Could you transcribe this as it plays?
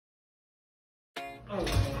Oh, wow.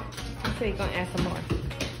 I said you're gonna add some more.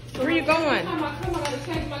 Where are you going? Every time I come, I gotta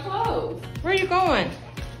change my clothes. Where are you going?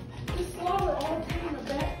 Just slaughter all the time in the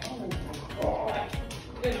back. Oh my God.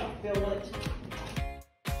 Then I feel it.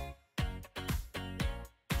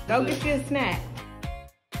 Go get you a snack.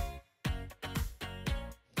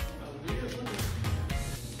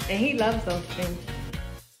 And he loves those things.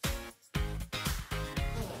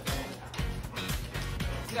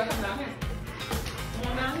 You gotta come down here.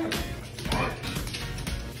 Come on down here.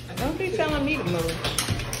 Don't be telling me to move.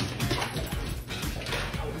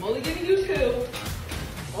 I'm only giving you 2.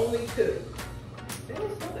 Only 2. They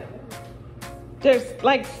don't smell that bad. There's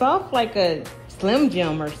like soft like a Slim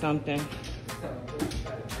Jim or something.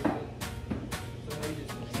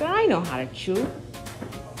 So I know how to chew.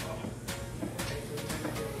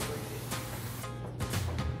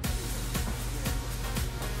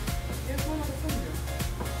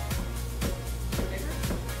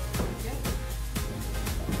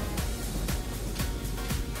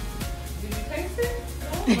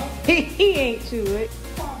 He ain't chew it.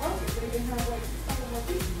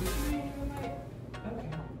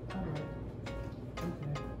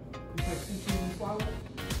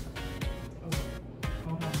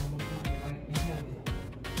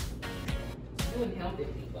 You inhaled it,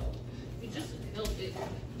 P.O. You just inhaled it.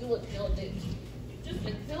 You inhaled it. You just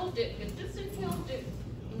inhaled it. You just inhaled it.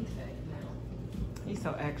 Okay, now. He's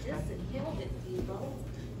so extra. Just inhaled it, P.O.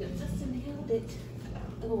 You just inhaled it.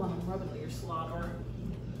 Oh, I'm rubbing on your slobber.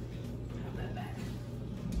 Have that back.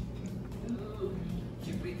 Ooh,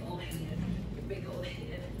 your big old head. Your big old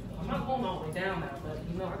head. I'm not going all the way down now, but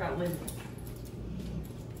you know I got limits.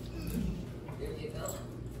 There you go.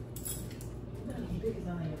 You're not as big as I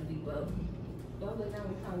am, P.O. Y'all lay down,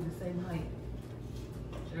 we're probably the same height.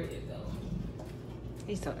 There you go.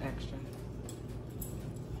 He's so extra.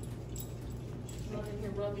 I'm not in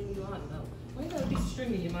here rubbing you on, though. Why you got a piece of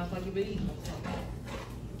string in your mouth like you've been eating or something?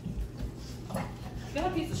 You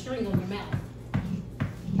got a piece of string on your mouth.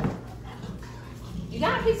 You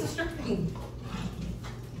got a piece of string.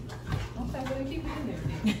 Okay, well, keep it in there,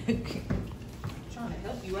 then. I'm trying to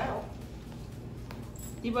help you out.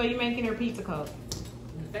 DEBO, you making her pizza coat.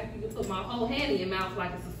 In fact, you can put my whole hand in your mouth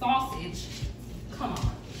like it's a sausage. Come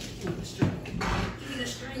on. Give me the string. Give me the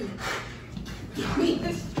string. Give me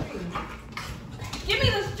the string. Give me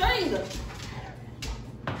the string.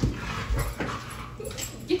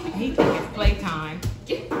 He think it's playtime.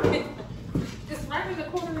 It's right in the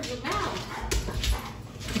corner of your mouth.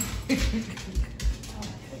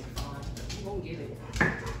 You won't get it.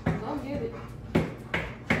 You won't get it.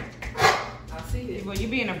 I see it. Well, you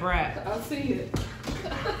being a brat. I see it.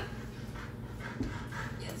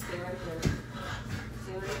 Yes, stay right there.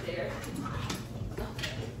 Stay right there.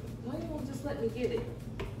 Okay. Why you won't just let me get it?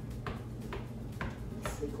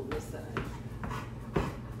 Let's sleep on this side.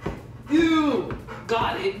 Ew!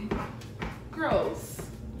 Got it. Gross.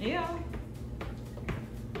 Yeah. I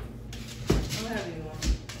don't have any more.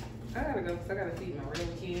 I gotta go because I gotta feed my real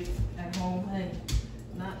kids at home, honey.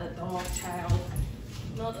 Not a dog child.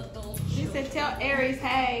 Not a dog child. She said, tell Aries,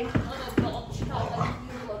 hey. Not a dog child like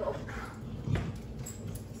you, little.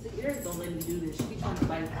 See, Aries don't let me do this. She be trying to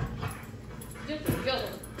bite me. Just a yellow.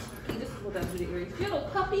 This is what I do to Aries. Yellow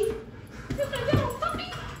puppy. Just a yellow puppy.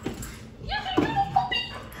 Just a yellow puppy.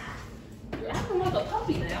 You're acting like a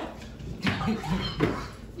puppy now.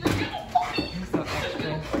 You're a yellow puppy. He's so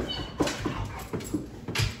extra.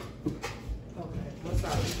 Okay, let's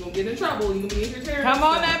stop. You're gonna get in trouble. You're gonna be in your territory. Come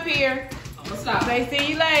on up here. I'm gonna stop. Say see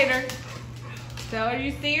you later. Tell her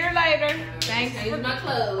you see her later. Thanks Change for my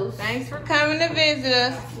clothes. Thanks for coming to visit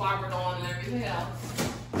us. Slobbered on and everything else.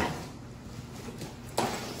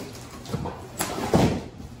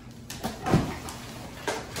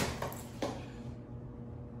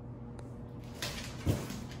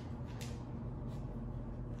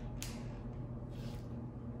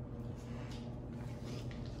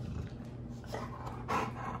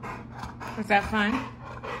 Was that fun?